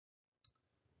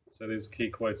So this is key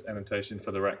quotes annotation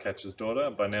for the ratcatcher's daughter.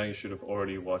 By now you should have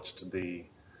already watched the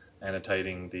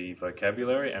annotating the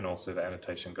vocabulary and also the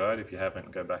annotation guide. If you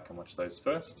haven't, go back and watch those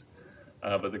first.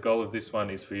 But the goal of this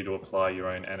one is for you to apply your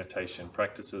own annotation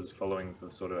practices following the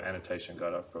sort of annotation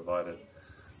guide I've provided.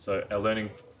 So our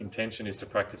learning intention is to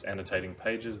practice annotating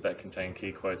pages that contain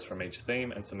key quotes from each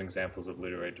theme and some examples of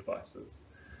literary devices.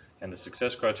 And the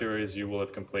success criteria is you will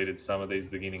have completed some of these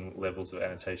beginning levels of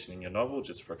annotation in your novel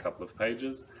just for a couple of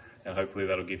pages, and hopefully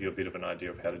that'll give you a bit of an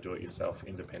idea of how to do it yourself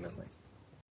independently.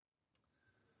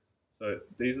 So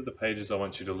these are the pages I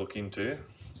want you to look into.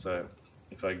 So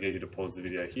if I get you to pause the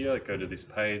video here, go to this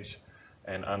page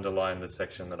and underline the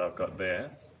section that I've got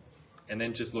there. And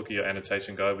then just look at your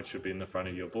annotation guide, which should be in the front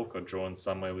of your book or drawn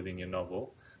somewhere within your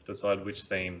novel. Decide which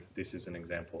theme this is an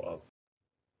example of.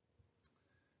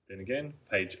 Then again,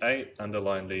 page 8,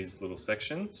 underline these little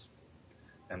sections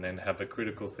and then have a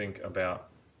critical think about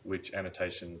which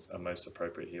annotations are most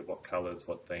appropriate here, what colours,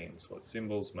 what themes, what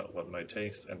symbols, what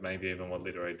motifs, and maybe even what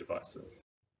literary devices.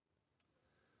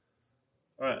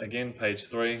 Alright, again, page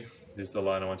 3, this is the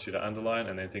line I want you to underline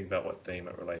and then think about what theme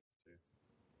it relates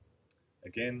to.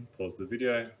 Again, pause the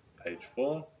video, page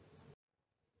 4.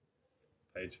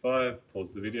 Page 5,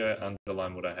 pause the video,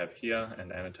 underline what I have here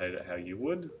and annotate it how you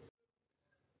would.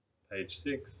 Page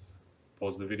 6,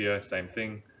 pause the video, same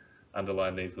thing,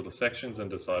 underline these little sections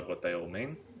and decide what they all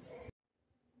mean.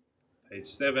 Page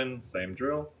 7, same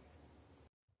drill.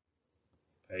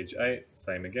 Page 8,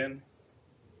 same again.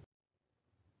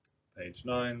 Page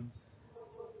 9.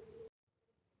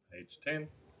 Page 10.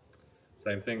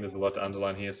 Same thing, there's a lot to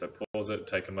underline here, so pause it,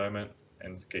 take a moment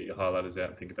and get your highlighters out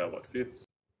and think about what fits.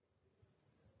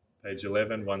 Page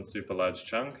 11, one super large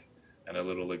chunk and a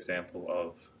little example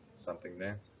of something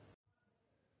there.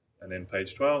 And then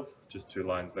page 12, just 2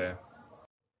 lines there.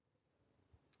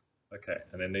 Okay,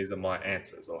 and then these are my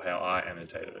answers, or how I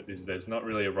annotated it. There's not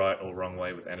really a right or wrong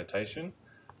way with annotation.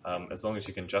 As long as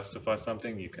you can justify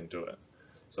something, you can do it.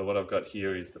 So what I've got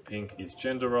here is the pink is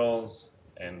gender roles,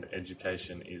 and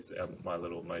education is my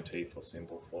little motif or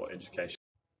symbol for education.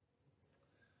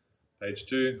 Page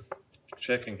 2,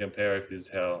 check and compare if this is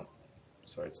how,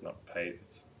 sorry, it's not page,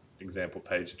 it's example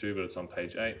page 2, but it's on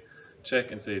page 8.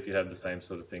 Check and see if you have the same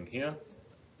sort of thing here.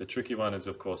 The tricky one is,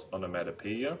 of course,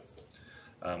 onomatopoeia,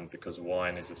 because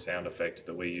whine is a sound effect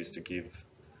that we use to give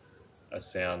a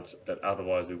sound that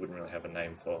otherwise we wouldn't really have a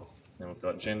name for. Then we've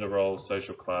got gender roles,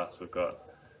 social class,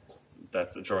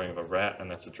 that's a drawing of a rat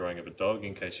and that's a drawing of a dog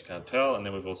in case you can't tell, and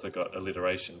then we've also got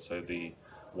alliteration, so the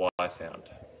Y sound.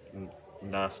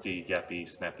 Nasty, yappy,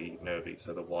 snappy, nervy,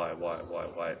 so the Y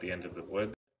at the end of the word.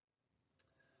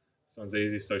 This one's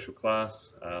easy, social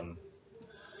class.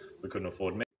 We couldn't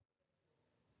afford me.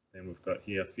 Then we've got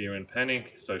here fear and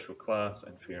panic, social class,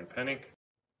 and fear and panic.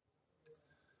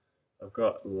 I've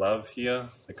got love here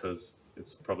because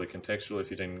it's probably contextual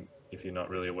if you're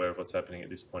not really aware of what's happening at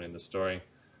this point in the story.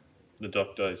 The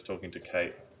doctor is talking to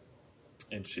Kate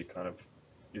and she kind of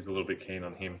is a little bit keen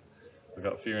on him. We've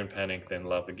got fear and panic, then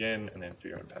love again, and then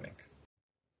fear and panic.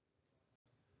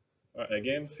 All right,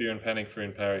 again, fear and panic,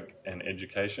 and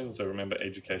education. So remember,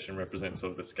 education represents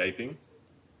sort of escaping.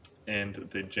 And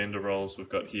the gender roles we've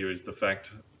got here is the fact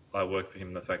I work for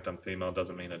him, the fact I'm female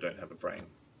doesn't mean I don't have a brain.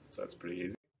 So that's pretty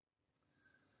easy.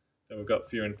 Then we've got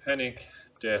fear and panic,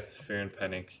 death, fear and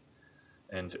panic,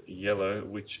 and yellow,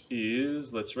 which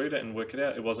is, let's read it and work it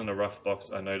out. It wasn't a rough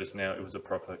box, I notice now it was a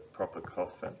proper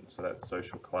coffin. So that's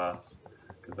social class,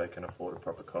 because they can afford a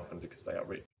proper coffin because they are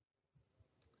rich.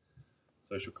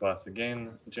 Social class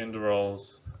again, gender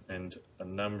roles, and a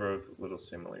number of little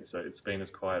similes. So it's been as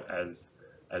quiet as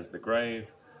the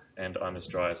grave, and I'm as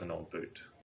dry as an old boot.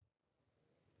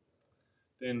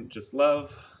 Then just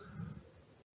love.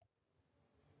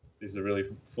 This is a really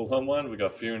full-on one. We've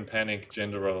got fear and panic,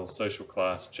 gender roles, social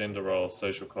class,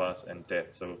 and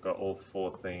death. So we've got all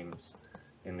 4 themes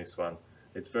in this one.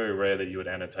 It's very rare that you would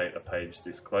annotate a page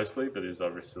this closely, but there's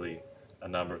obviously a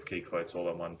number of key quotes all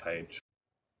on one page.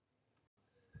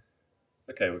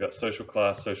 Okay, we've got social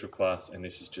class, and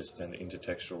this is just an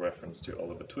intertextual reference to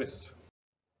Oliver Twist.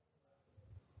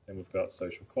 Then we've got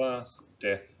social class,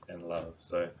 death, and love.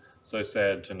 So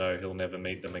sad to know he'll never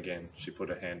meet them again. She put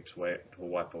her hand to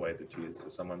wipe away the tears. So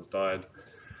someone's died,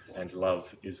 and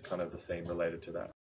love is kind of the theme related to that.